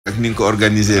ak ni nga ko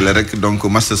organisé la rek donc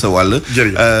massa sa wàll.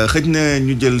 xëj na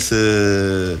ñu jël sa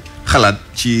xalaat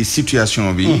ci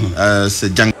situation bi. sa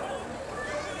jàng.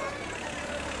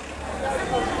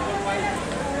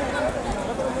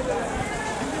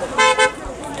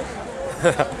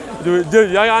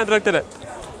 jërëjëf yaa ngi en direct de.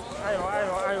 aywa.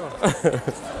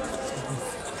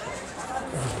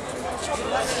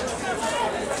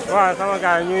 waaw sama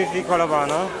gars yi ñu ngi fii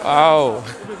Colobane waaw.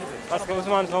 parce que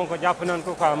Ousmane Sonko jàpp nañ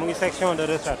ko quoi mu ngi section de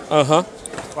recherche.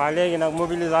 waaw léegi nag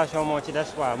mobilisation moo ci des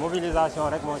quoi mobilisation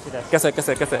rek moo ci des.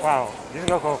 kese. waaw gis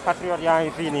nga ko patriote yaa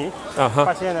ngi fii nii.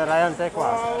 fas yéene rayante quoi.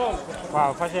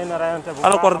 waaw fas yéene rayante bu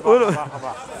baax a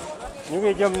baax. ñu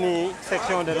ngi jëm ni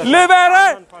section de recherche. libéré.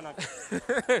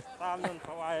 taam nañ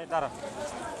fa waaye dara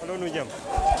loolu jëm.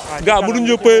 gaa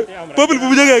mënuñu peuple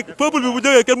bi bu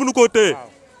jógee kenn mënu koo téye.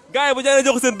 gaa yi bu jëlee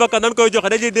jox seen bakkan nan koy joxe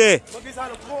dañuy dee.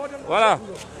 voilà.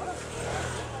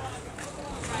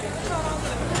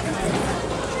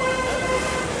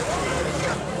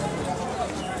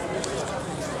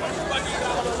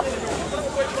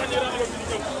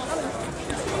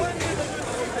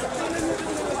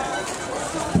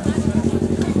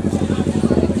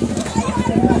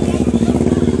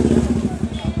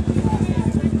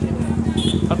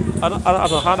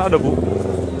 ana debout.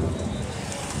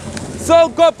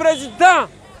 Sonko président.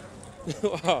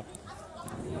 waaw.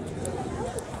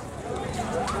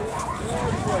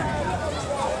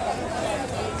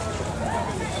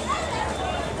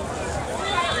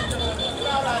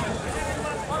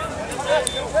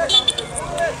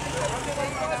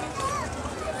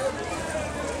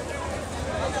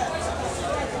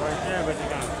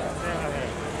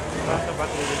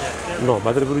 non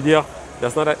batterie bi du jeex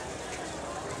des na de.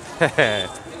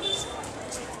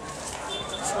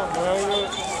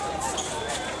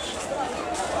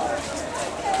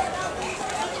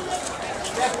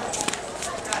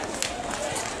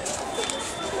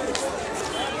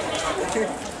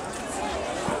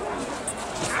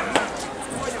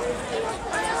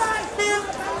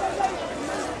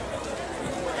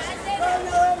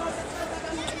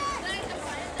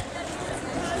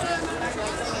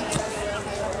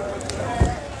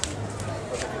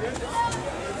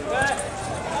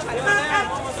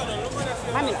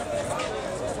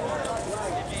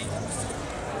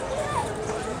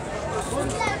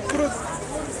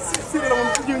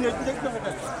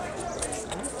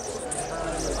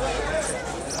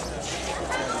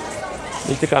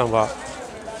 ñu ci kanam waaw.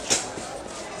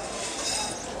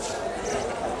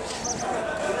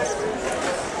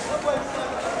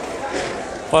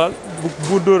 xoolal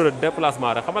bu dóor rek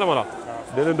déplacement rek xam nga ma la.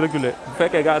 da leen reculer bu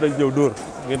fekkee gars dañ ñëw dóor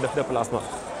ngeen def déplacement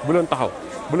bu leen taxaw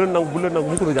bu leen nangu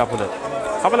mukk nu jàppale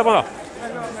xam nga ma la.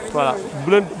 voilà bu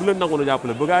leen nangu nu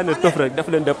jàppale bu gars yi ne tëf rek def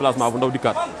leen déplacement bu ndaw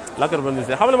dikkaat lakar ba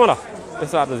xam nga ma la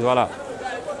stratégie voilà.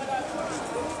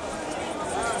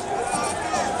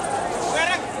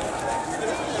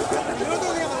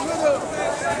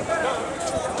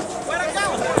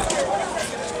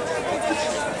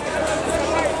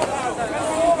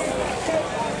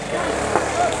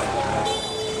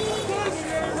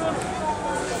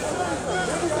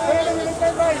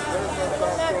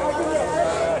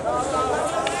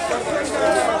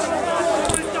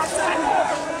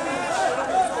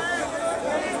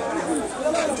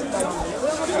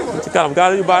 ci kanam gaa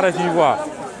dañu baare fii quoi.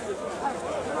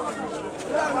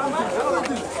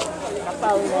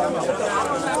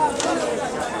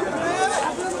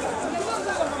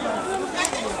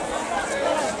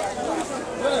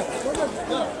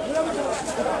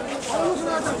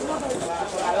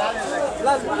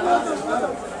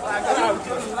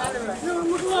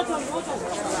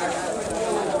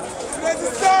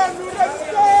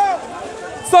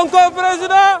 Sonko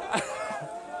président.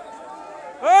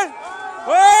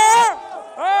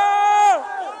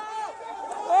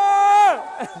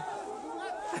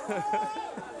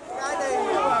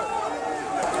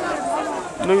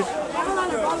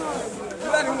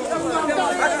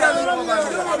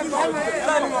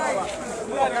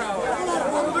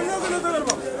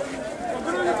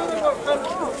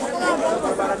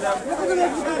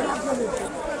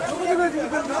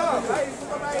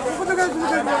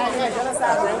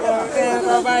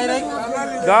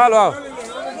 gaal waaw.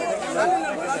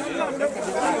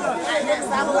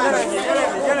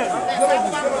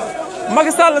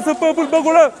 Macky Sall sa peuple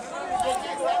bëggu la.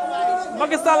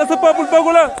 Macky Sall sa peuple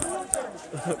bëggu la.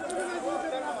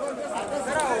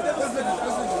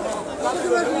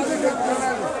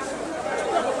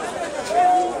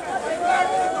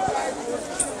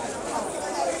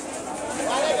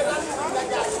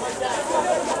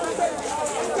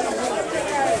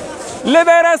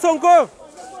 Libérez Sonko.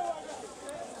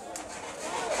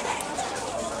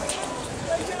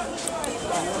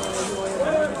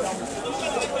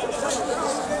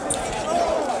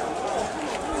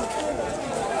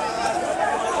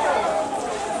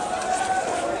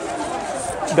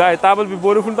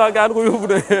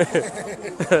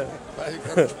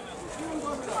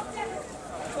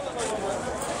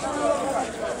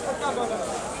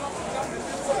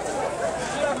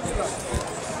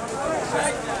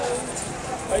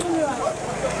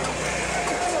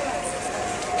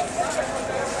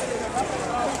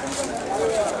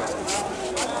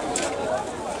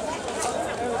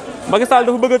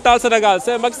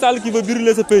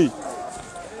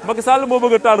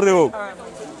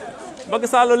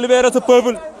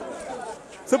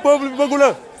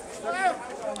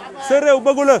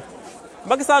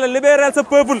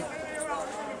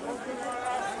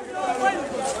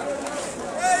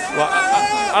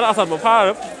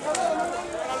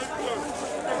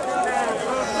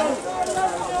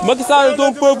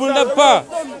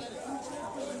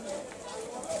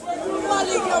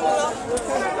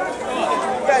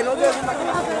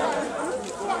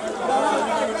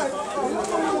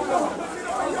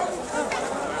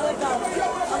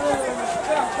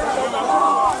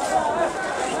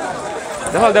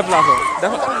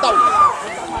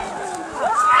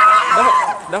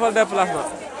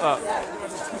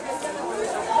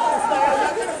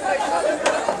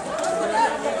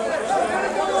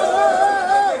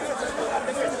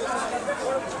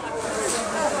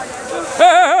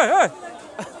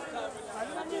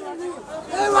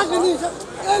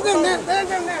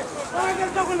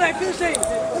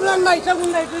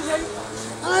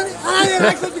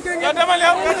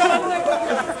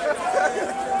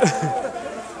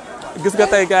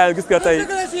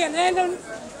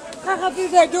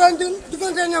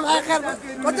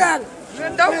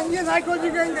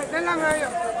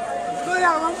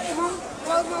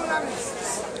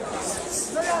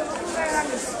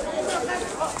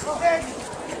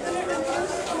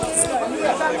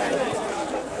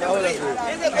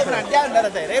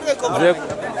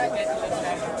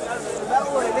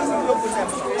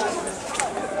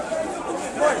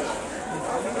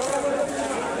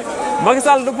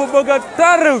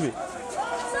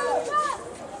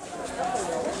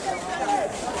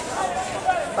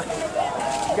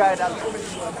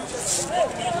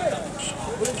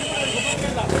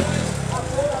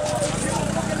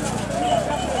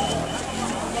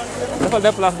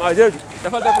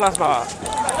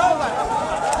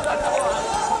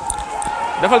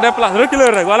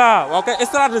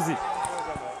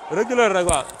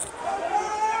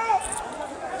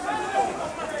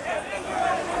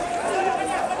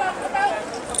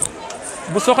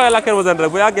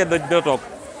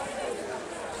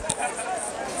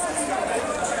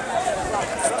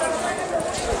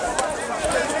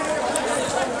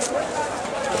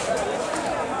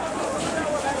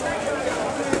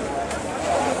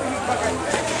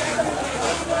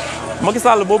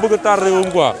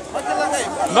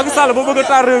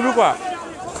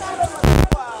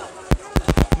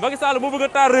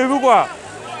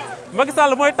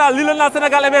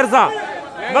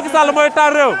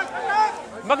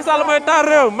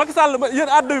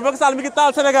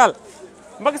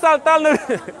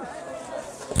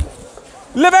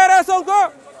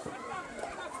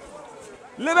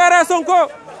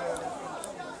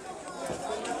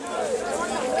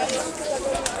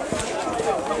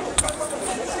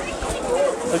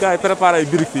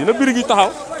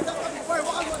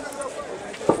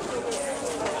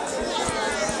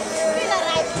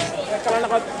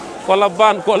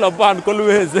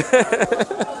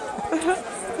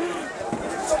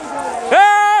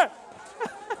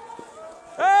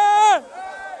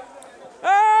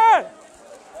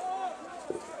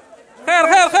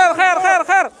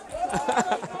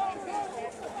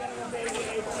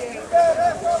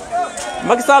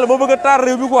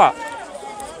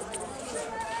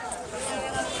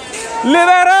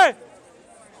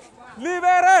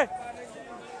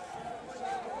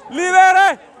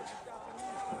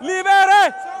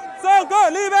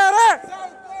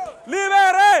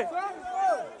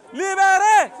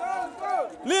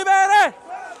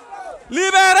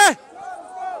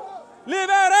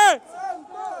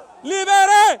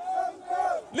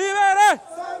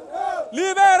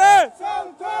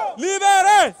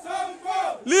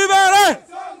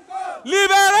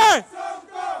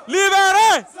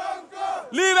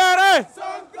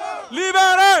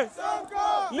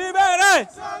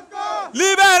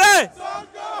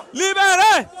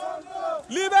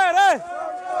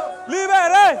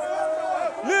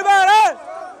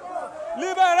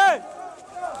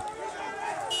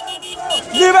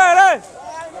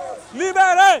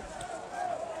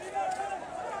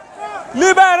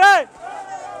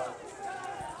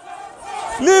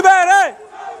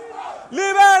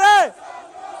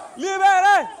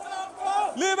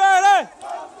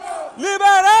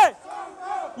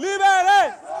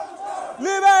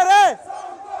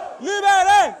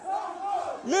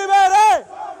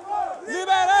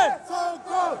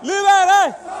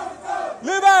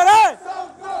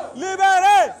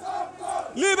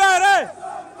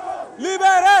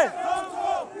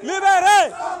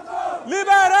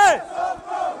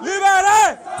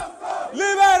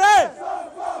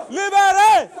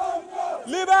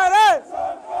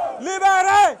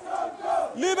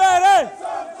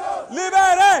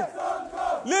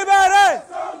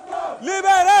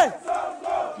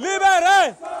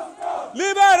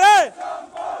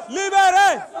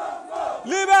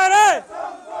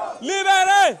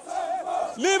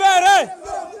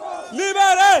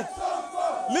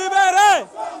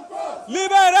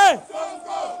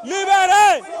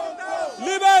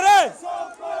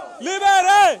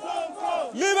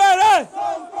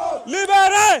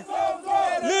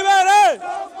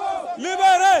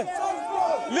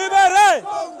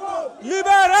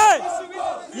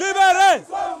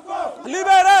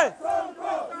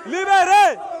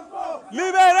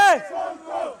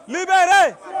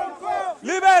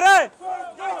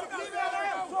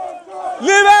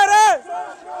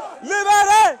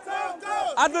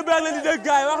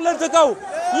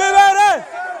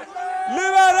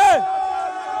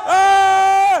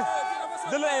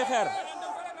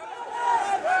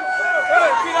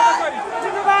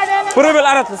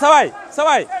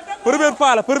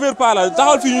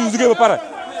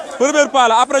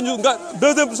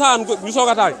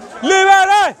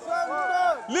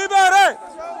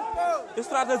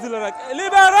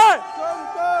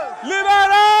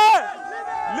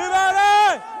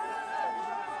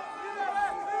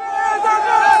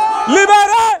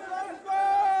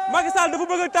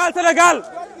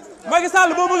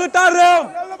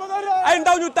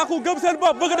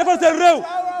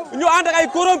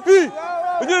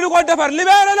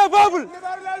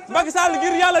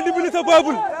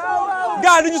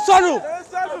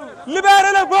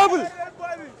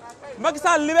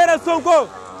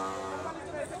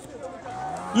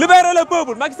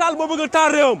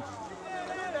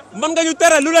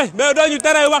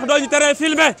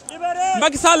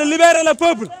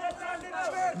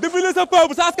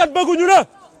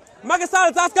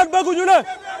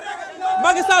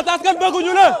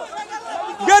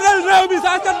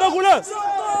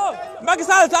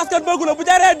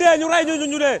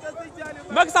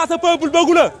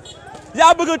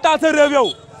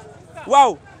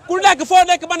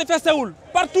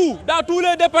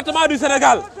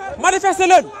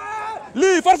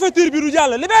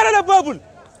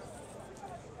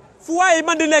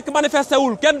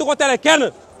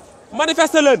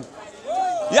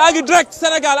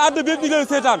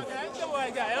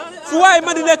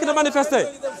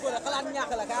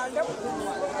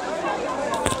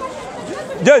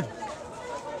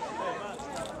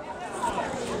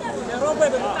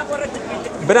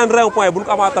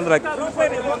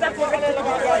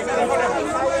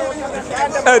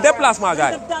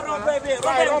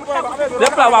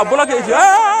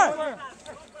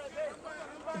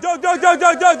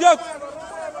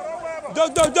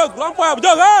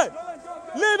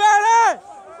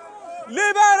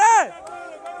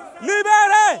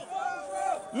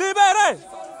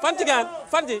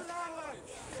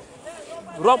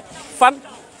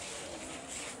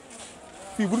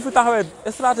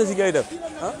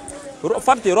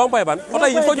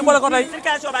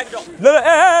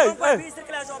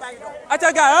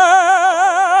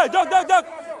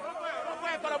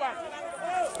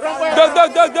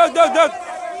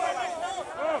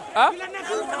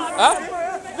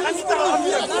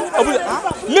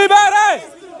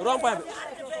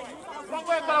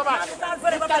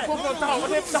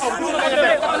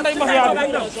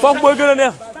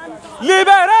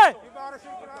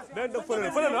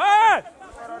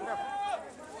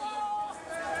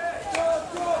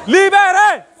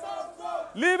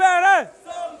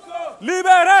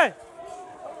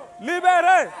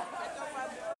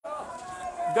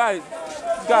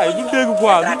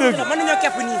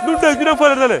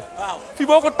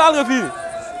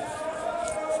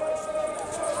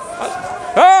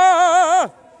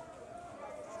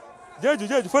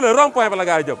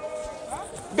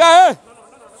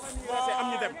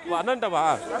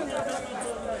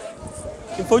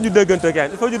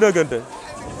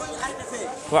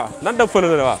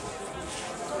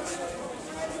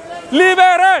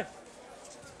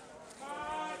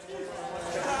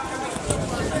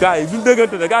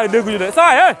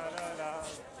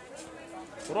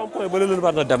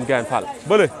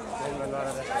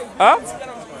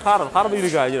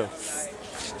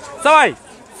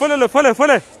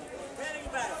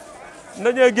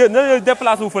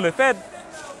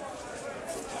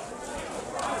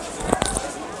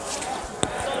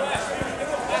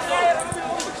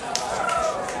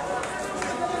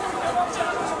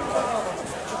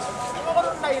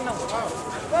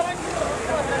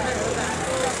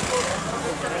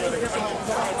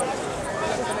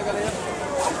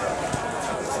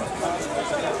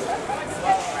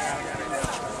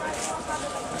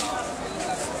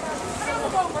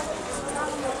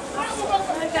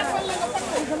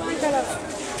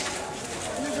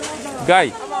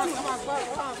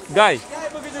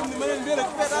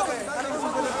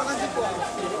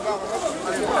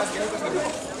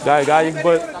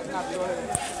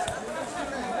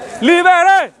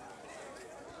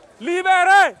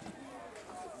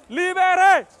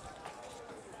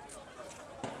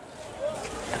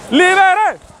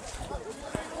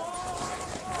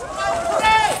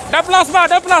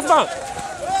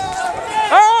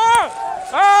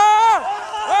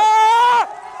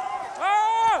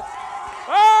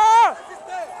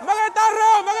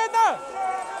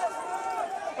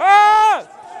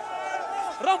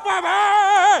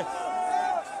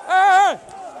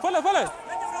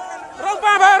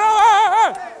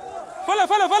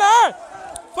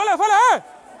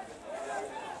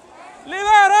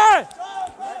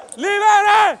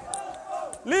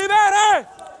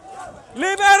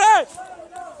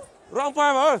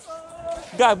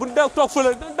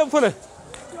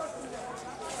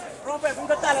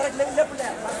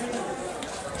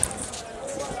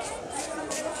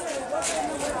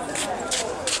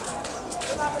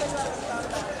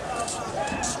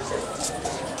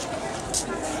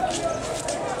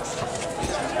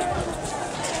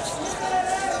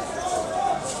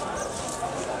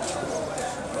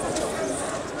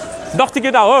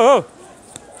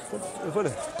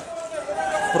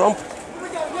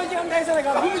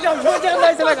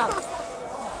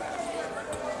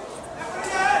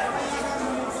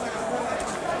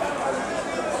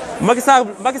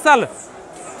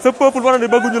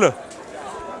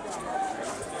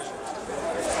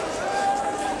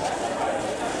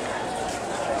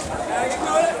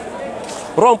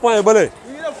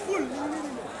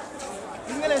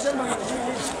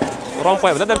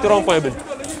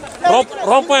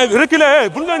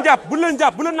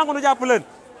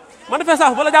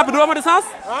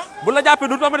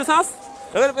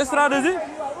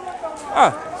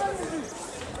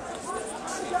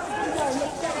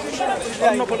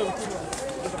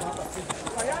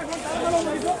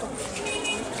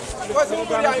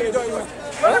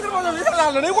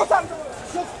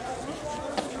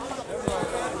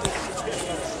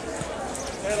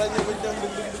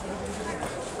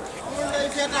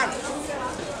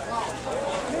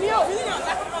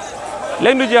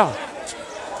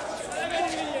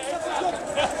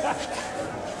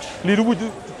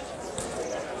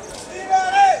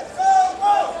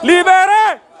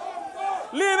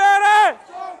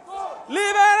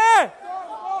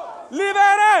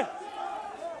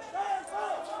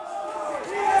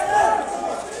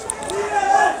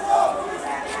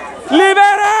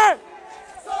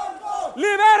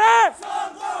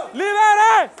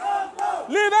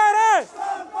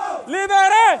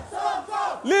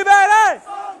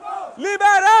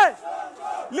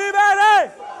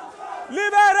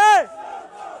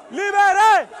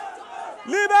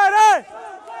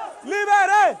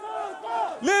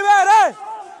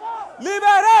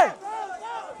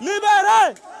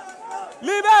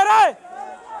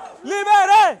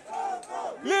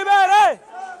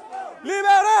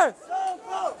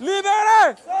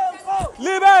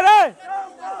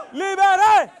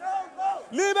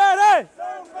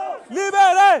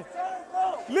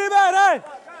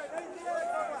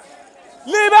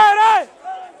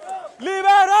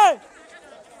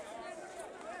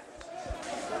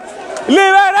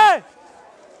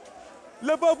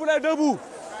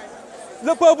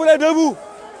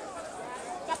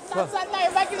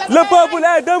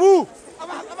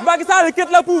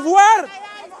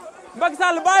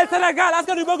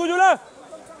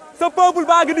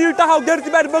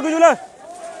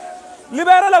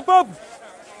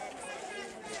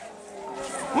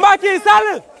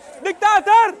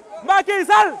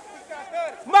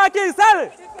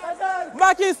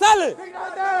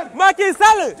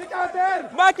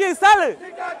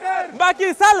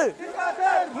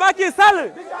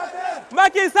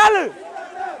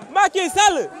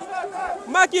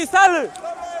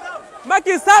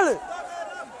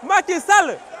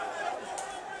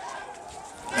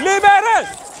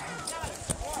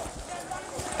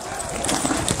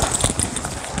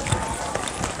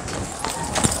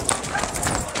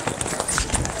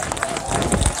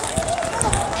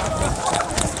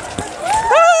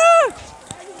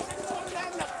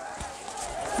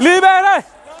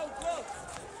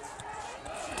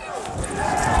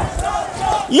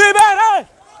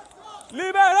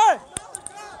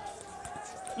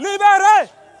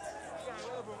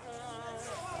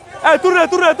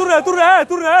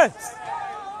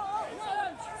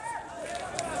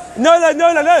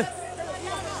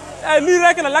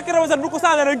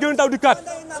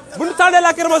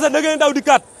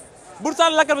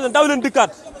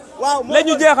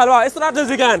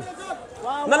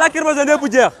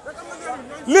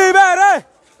 Libérez!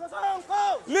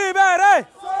 Libérez!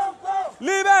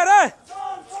 Libérez!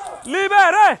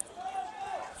 Libérez!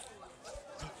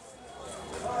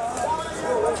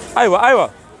 Aywa,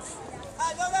 aywa.